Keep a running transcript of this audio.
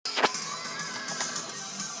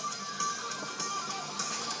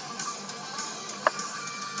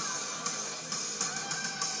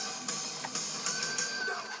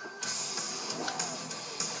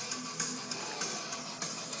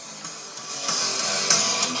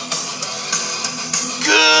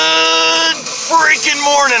Good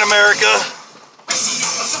morning, America.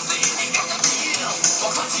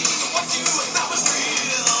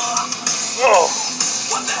 Oh.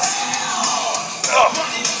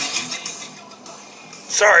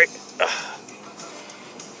 Sorry.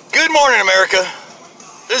 Good morning, America.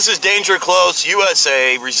 This is Danger Close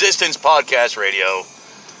USA Resistance Podcast Radio.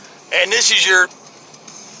 And this is your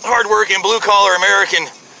hardworking blue-collar American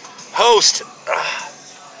host.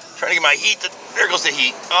 Trying to get my heat. There goes the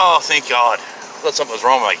heat. Oh, thank God. I thought something was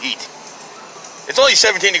wrong with my heat. It's only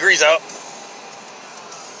 17 degrees out.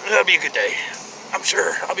 That'll be a good day. I'm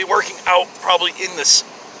sure. I'll be working out probably in this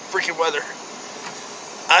freaking weather.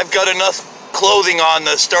 I've got enough clothing on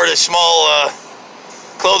to start a small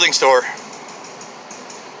clothing store.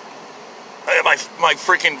 I have my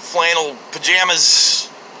freaking flannel pajamas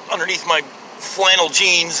underneath my flannel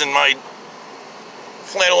jeans and my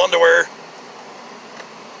flannel underwear.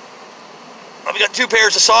 I've got 2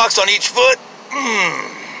 pairs of socks on each foot.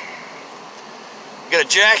 Got a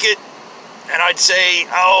jacket, and I'd say,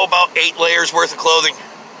 about 8 layers worth of clothing.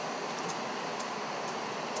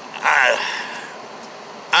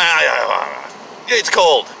 It's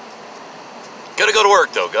cold. Gotta go to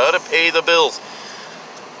work, though. Gotta pay the bills.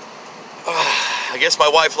 I guess my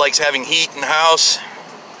wife likes having heat in the house,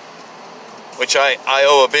 which I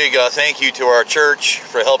owe a big thank you to our church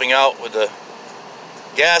for helping out with the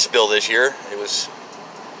gas bill this year. It was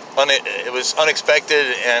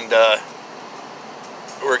unexpected, and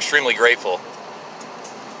we're extremely grateful.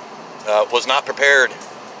 Was not prepared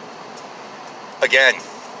again,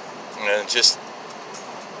 and just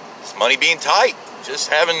money being tight, just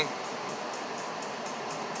having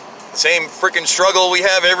the same freaking struggle we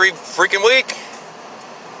have every freaking week.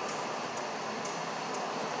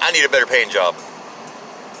 I need a better paying job.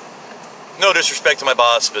 No disrespect to my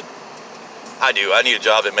boss, but I do. I need a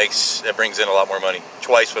job that brings in a lot more money.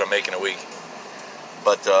 Twice what I'm making a week.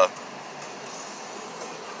 But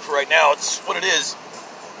for right now, it's what it is.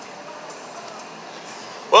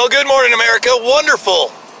 Well, good morning, America. Wonderful,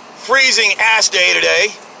 freezing ass day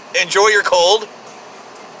today. Enjoy your cold.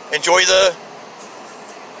 Enjoy the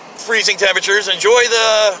freezing temperatures. Enjoy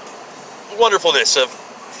the wonderfulness of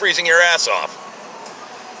freezing your ass off.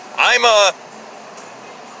 I'm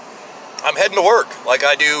heading to work like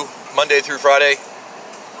I do Monday through Friday.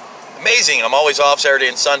 Amazing. I'm always off Saturday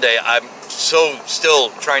and Sunday. I'm still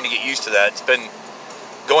trying to get used to that. It's been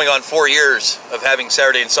going on 4 years of having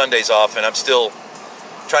Saturday and Sundays off, and I'm still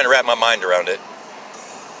trying to wrap my mind around it.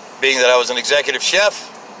 Being that I was an executive chef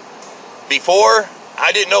before,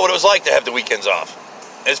 I didn't know what it was like to have the weekends off.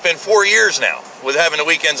 It's been 4 years now with having the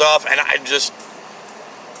weekends off, and it just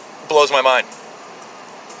blows my mind.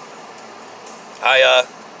 I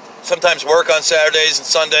sometimes work on Saturdays and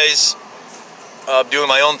Sundays, doing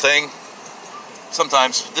my own thing.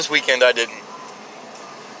 Sometimes. This weekend I didn't.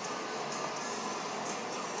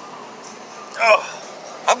 Oh,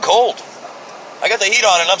 I'm cold. I got the heat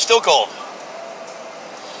on and I'm still cold.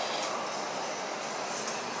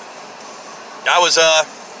 I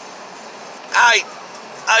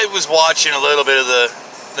was watching a little bit of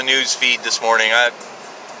the news feed this morning. I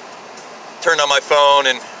turned on my phone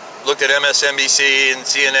and looked at MSNBC and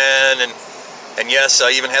CNN, and yes,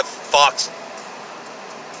 I even have Fox,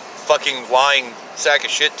 fucking lying sack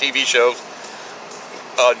of shit TV shows,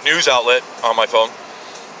 news outlet on my phone.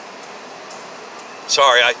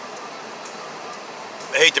 Sorry, I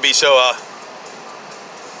hate to be so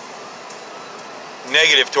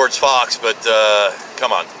negative towards Fox, but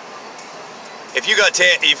come on. If you got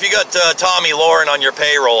Tommy Lauren on your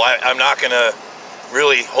payroll, I'm not gonna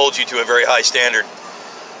really hold you to a very high standard.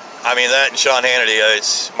 I mean, that and Sean Hannity,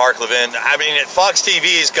 it's Mark Levin. I mean, Fox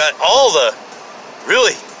TV's got all the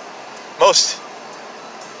really most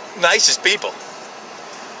nicest people.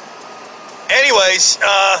 Anyways,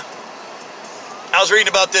 I was reading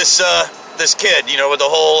about this kid, with the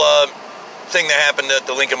whole thing that happened at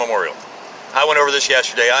the Lincoln Memorial. I went over this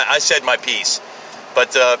yesterday. I said my piece,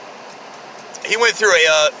 but he went through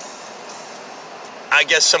I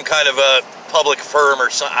guess some kind of a public firm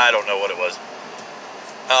or something. I don't know what it was.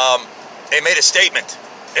 They made a statement,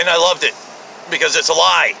 and I loved it because it's a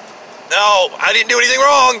lie. No, I didn't do anything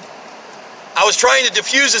wrong. I was trying to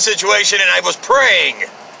defuse the situation, and I was praying.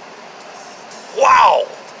 Wow.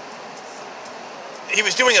 He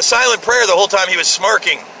was doing a silent prayer the whole time he was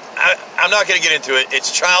smirking. I'm not going to get into it. It's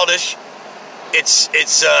childish. It's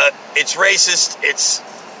racist.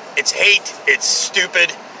 It's hate. It's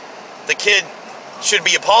stupid. The kid should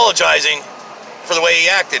be apologizing for the way he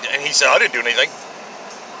acted, and he said, I didn't do anything.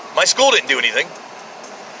 My school didn't do anything.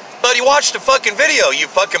 But he watched the fucking video, you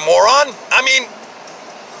fucking moron. I mean,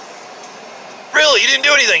 really, you didn't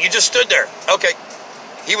do anything. You just stood there. Okay.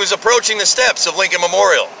 He was approaching the steps of Lincoln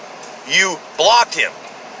Memorial. You blocked him.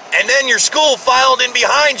 And then your school filed in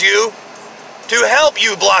behind you to help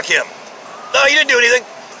you block him. No, you didn't do anything.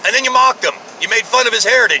 And then you mocked him. You made fun of his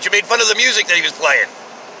heritage. You made fun of the music that he was playing.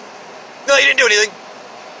 No, you didn't do anything.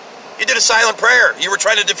 You did a silent prayer. You were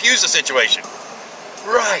trying to defuse the situation.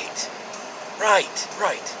 Right.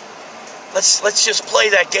 Let's just play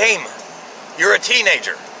that game. You're a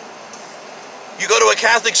teenager. You go to a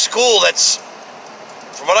Catholic school that's,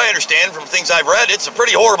 from what I understand, from things I've read, it's a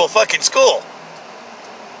pretty horrible fucking school.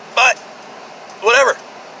 But, whatever.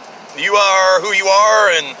 You are who you are,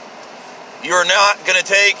 and you're not going to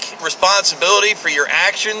take responsibility for your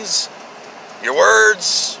actions, your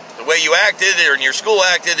words, the way you acted, or in your school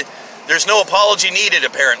acted. There's no apology needed,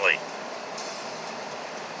 apparently.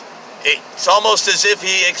 It's almost as if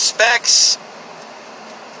he expects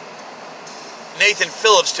Nathan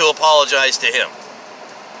Phillips to apologize to him.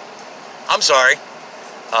 I'm sorry.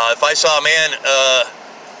 If I saw a man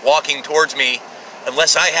walking towards me,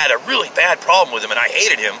 unless I had a really bad problem with him and I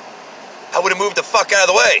hated him, I would have moved the fuck out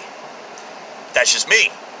of the way. That's just me.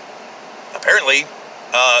 Apparently,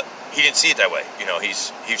 he didn't see it that way. You know, he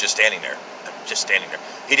was just standing there. Just standing there.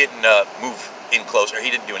 He didn't move in closer. He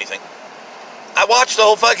didn't do anything. I watched the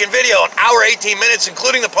whole fucking video, an hour, 18 minutes,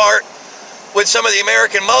 including the part with some of the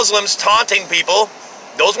American Muslims taunting people.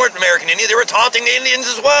 Those weren't American Indians. They were taunting the Indians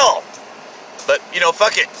as well. But, you know,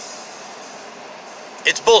 fuck it.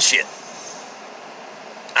 It's bullshit.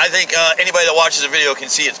 I think anybody that watches the video can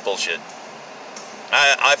see it's bullshit.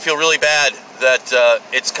 I feel really bad that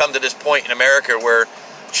it's come to this point in America where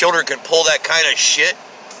children can pull that kind of shit,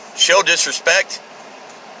 show disrespect,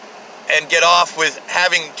 and get off with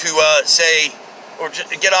having to say, or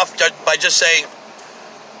get off by just saying,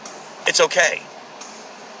 it's okay.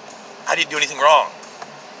 I didn't do anything wrong.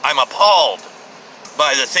 I'm appalled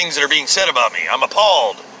by the things that are being said about me. I'm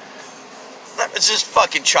appalled. It's just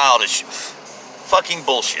fucking childish. Fucking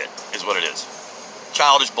bullshit is what it is.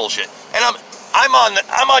 Childish bullshit. And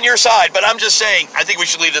I'm on your side, but I'm just saying, I think we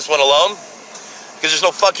should leave this one alone, because there's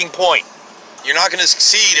no fucking point. You're not going to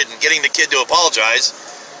succeed in getting the kid to apologize,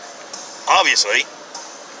 obviously.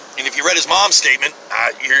 And if you read his mom's statement,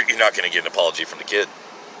 you're not going to get an apology from the kid.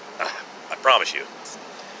 I promise you.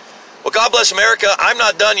 Well, God bless America. I'm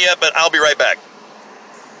not done yet, but I'll be right back.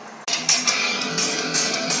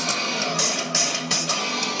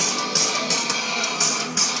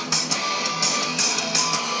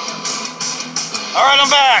 All right, I'm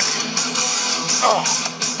back. Oh.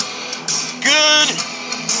 Good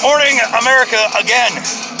morning, America, again.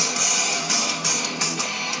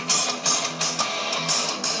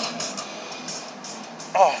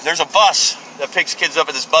 Oh, there's a bus that picks kids up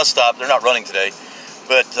at this bus stop. They're not running today,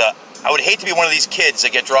 but I would hate to be one of these kids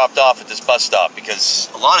that get dropped off at this bus stop,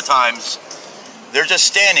 because a lot of times they're just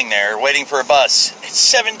standing there waiting for a bus. It's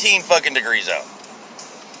 17 fucking degrees out.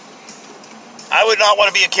 I would not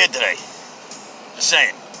want to be a kid today. Just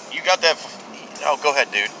saying. You got that? Oh, go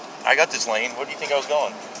ahead, dude. I got this lane. Where do you think I was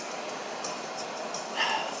going?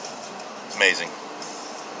 It's amazing.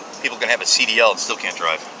 People can have a CDL and still can't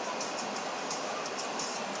drive.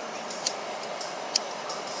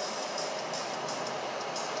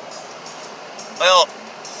 Well,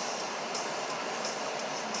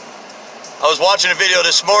 I was watching a video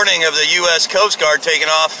this morning of the U.S. Coast Guard taking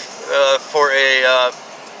off for a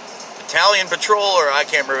Italian patrol, or I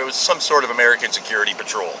can't remember. It was some sort of American security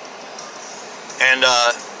patrol. And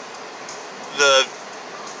the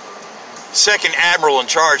second admiral in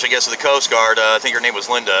charge, I guess, of the Coast Guard, I think her name was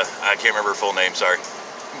Linda. I can't remember her full name, sorry.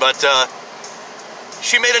 But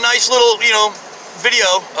she made a nice little, video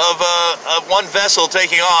of one vessel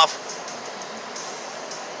taking off.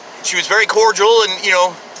 She was very cordial and,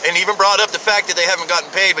 and even brought up the fact that they haven't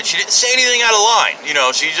gotten paid, but she didn't say anything out of line.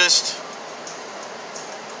 She just,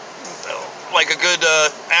 like a good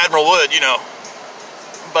admiral would,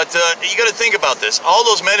 But you got to think about this. All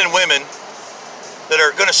those men and women that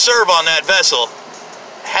are going to serve on that vessel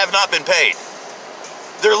have not been paid.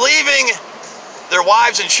 They're leaving their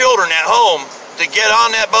wives and children at home to get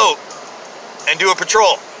on that boat and do a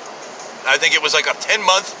patrol. I think it was like a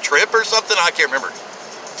 10-month trip or something. I can't remember.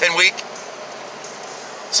 10-week?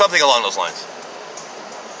 Something along those lines.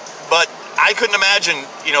 But I couldn't imagine,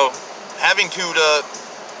 having to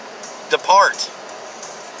depart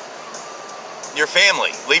your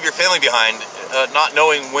family, leave your family behind, not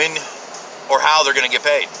knowing when or how they're going to get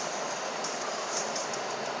paid.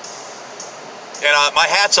 And my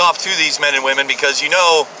hat's off to these men and women, because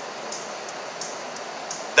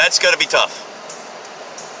that's going to be tough.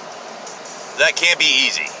 That can't be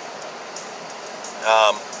easy.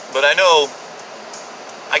 But I know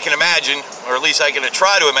I can imagine, or at least I can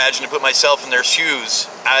try to imagine, to put myself in their shoes,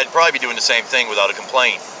 I'd probably be doing the same thing without a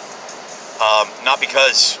complaint. Not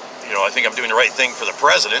because, I think I'm doing the right thing for the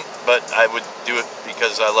president, but I would do it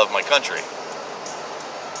because I love my country.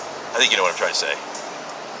 I think you know what I'm trying to say.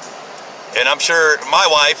 And I'm sure my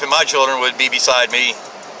wife and my children would be beside me.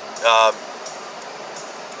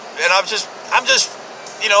 And I'm just, I'm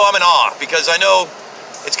in awe, because I know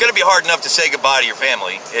it's going to be hard enough to say goodbye to your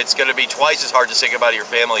family. It's going to be twice as hard to say goodbye to your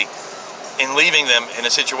family in leaving them in a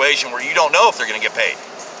situation where you don't know if they're going to get paid.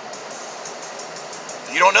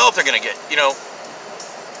 You don't know if they're going to get,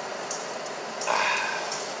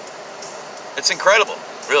 it's incredible,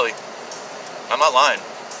 really. I'm not lying.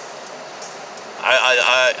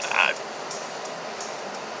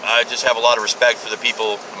 I just have a lot of respect for the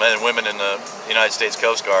people, men and women in the United States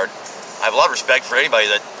Coast Guard. I have a lot of respect for anybody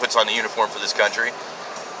that puts on the uniform for this country.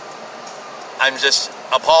 I'm just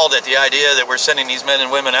appalled at the idea that we're sending these men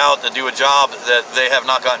and women out to do a job that they have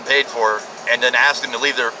not gotten paid for, and then ask them to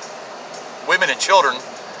leave their women and children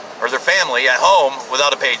or their family at home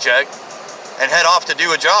without a paycheck and head off to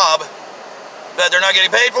do a job that they're not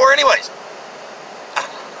getting paid for anyways.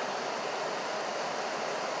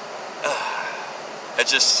 It's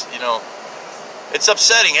just, it's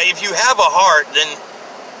upsetting. If you have a heart, then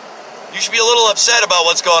you should be a little upset about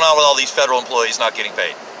what's going on with all these federal employees not getting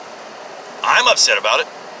paid. I'm upset about it.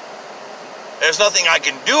 There's nothing I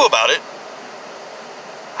can do about it.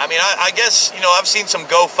 I mean, I guess, I've seen some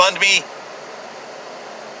GoFundMe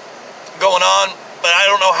going on, but I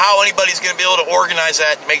don't know how anybody's going to be able to organize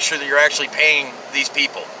that and make sure that you're actually paying these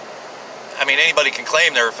people. I mean, anybody can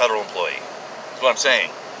claim they're a federal employee. That's what I'm saying.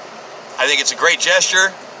 I think it's a great gesture,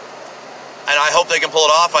 and I hope they can pull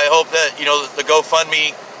it off. I hope that, the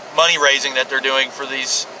GoFundMe money raising that they're doing for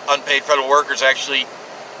these unpaid federal workers actually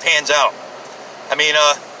pans out. I mean,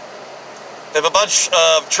 if a bunch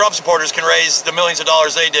of Trump supporters can raise the millions of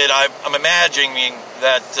dollars they did, I'm imagining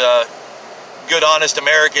that good, honest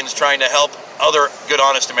Americans trying to help other good,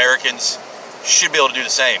 honest Americans should be able to do the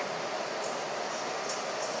same.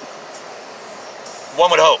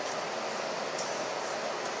 One would hope.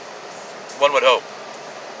 One would hope.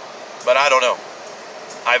 But I don't know.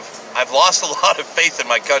 I've lost a lot of faith in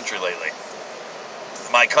my country lately.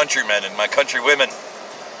 My countrymen and my countrywomen.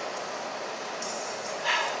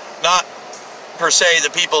 Not per se the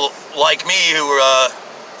people like me who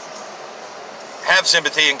have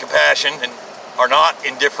sympathy and compassion and are not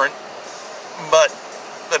indifferent, but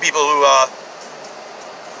the people who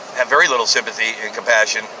have very little sympathy and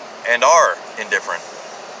compassion and are indifferent.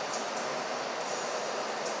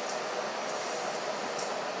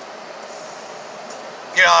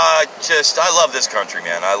 I love this country,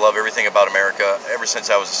 man. I love everything about America. Ever since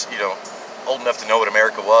I was, old enough to know what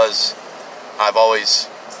America was, I've always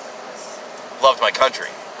loved my country.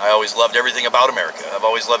 I always loved everything about America. I've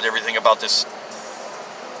always loved everything about this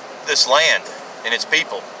land and its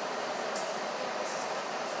people.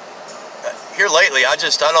 Here lately, I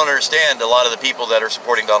don't understand a lot of the people that are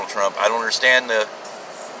supporting Donald Trump. I don't understand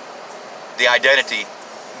the identity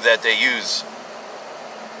that they use.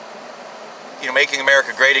 Making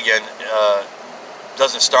America great again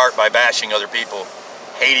doesn't start by bashing other people,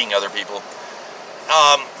 hating other people,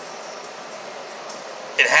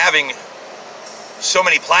 and having so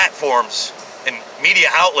many platforms and media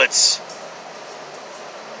outlets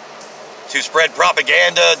to spread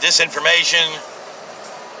propaganda, disinformation.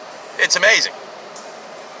 It's amazing.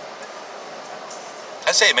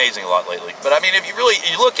 I say amazing a lot lately, but I mean, if you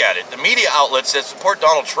look at it, the media outlets that support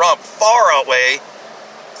Donald Trump far outweigh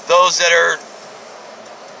those that are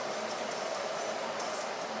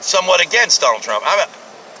somewhat against Donald Trump.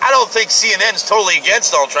 I don't think CNN's totally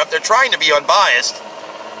against Donald Trump. They're trying to be unbiased.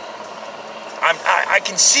 I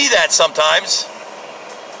can see that sometimes,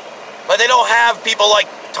 but they don't have people like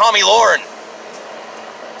Tommy Lauren,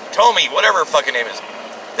 Tommy, whatever her fucking name is.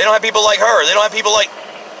 They don't have people like her. They don't have people like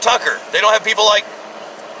Tucker. They don't have people like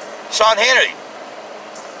Sean Hannity.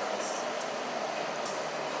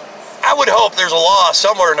 I would hope there's a law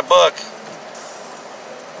somewhere in the book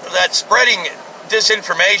that spreading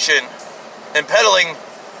disinformation and peddling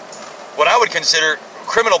what I would consider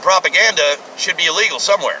criminal propaganda should be illegal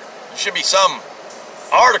somewhere. There should be some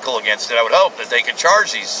article against it, I would hope, that they could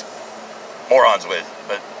charge these morons with,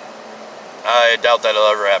 but I doubt that'll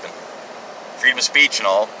ever happen. Freedom of speech and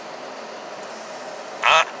all.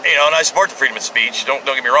 And I support the freedom of speech, don't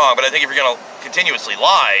get me wrong, but I think if you're going to continuously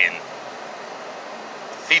lie and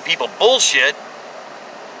feed people bullshit,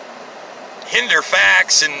 hinder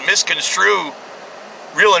facts and misconstrue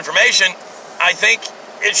real information, I think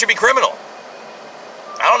it should be criminal.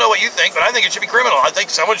 I don't know what you think, but I think it should be criminal. I think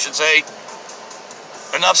someone should say,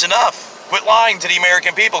 Enough's enough. Quit lying to the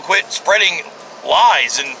American people. Quit spreading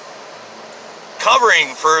lies and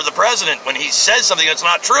covering for the president when he says something that's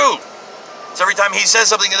not true. So every time he says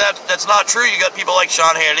something that's not true, you got people like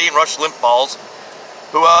Sean Hannity and Rush Limbaugh's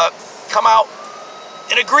who come out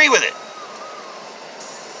and agree with it.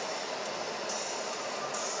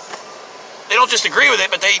 They don't just agree with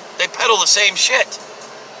it, but they peddle the same shit.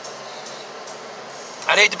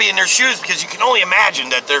 I'd hate to be in their shoes because you can only imagine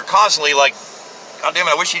that they're constantly like, God damn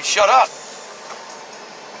it, I wish he'd shut up.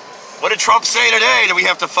 What did Trump say today that we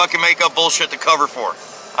have to fucking make up bullshit to cover for?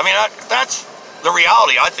 I mean, that's the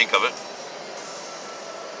reality, I think, of it.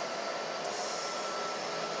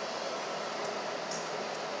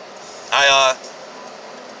 I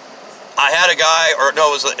had a guy, or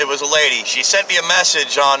no, it was a lady. She sent me a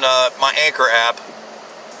message on my Anchor app.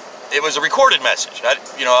 It was a recorded message. I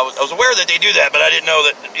was aware that they do that, but I didn't know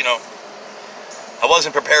that, I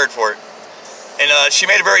wasn't prepared for it. And she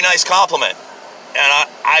made a very nice compliment, and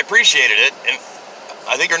I appreciated it. And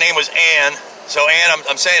I think her name was Ann. So Ann,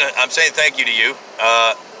 I'm saying thank you to you.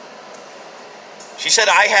 She said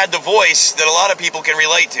I had the voice that a lot of people can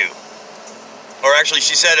relate to. Or actually,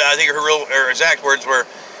 she said, I think her exact words were,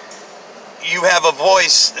 you have a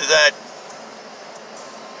voice that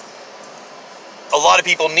a lot of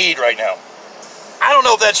people need right now. I don't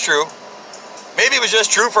know if that's true. Maybe it was just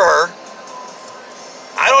true for her.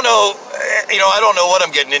 I don't know. I don't know what I'm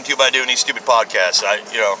getting into by doing these stupid podcasts.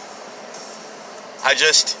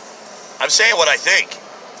 I'm saying what I think.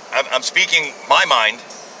 I'm speaking my mind,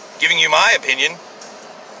 giving you my opinion.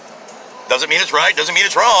 Doesn't mean it's right. Doesn't mean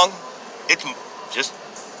it's wrong. It's just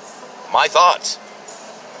my thoughts.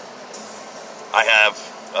 I have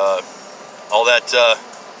all that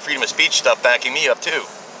freedom of speech stuff backing me up too.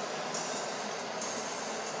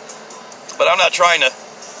 But I'm not trying to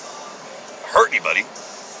hurt anybody.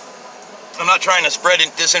 I'm not trying to spread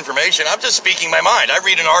disinformation. I'm just speaking my mind. I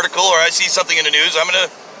read an article or I see something in the news, I'm going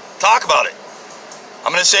to talk about it.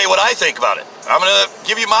 I'm going to say what I think about it. I'm going to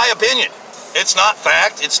give you my opinion. It's not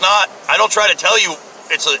fact. I don't try to tell you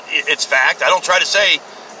it's fact. I don't try to say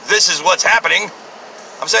this is what's happening.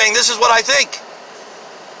 I'm saying this is what I think.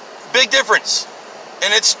 Big difference.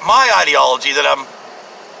 And it's my ideology that I'm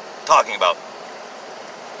talking about.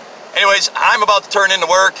 Anyways, I'm about to turn into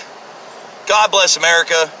work. God bless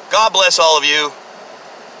America. God bless all of you.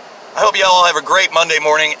 I hope you all have a great Monday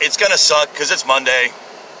morning. It's gonna suck because it's Monday.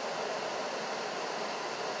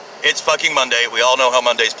 It's fucking Monday. We all know how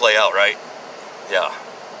Mondays play out, right? Yeah.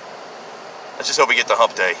 Let's just hope we get the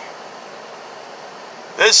hump day.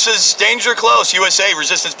 This is Danger Close, USA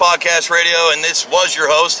Resistance Podcast Radio, and this was your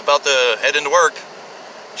host about to head into work,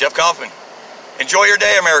 Jeff Kaufman. Enjoy your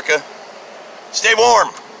day, America. Stay warm.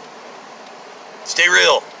 Stay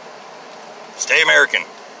real. Stay American.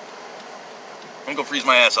 I'm gonna go freeze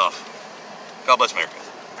my ass off. God bless America.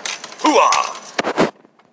 Hoo-ah!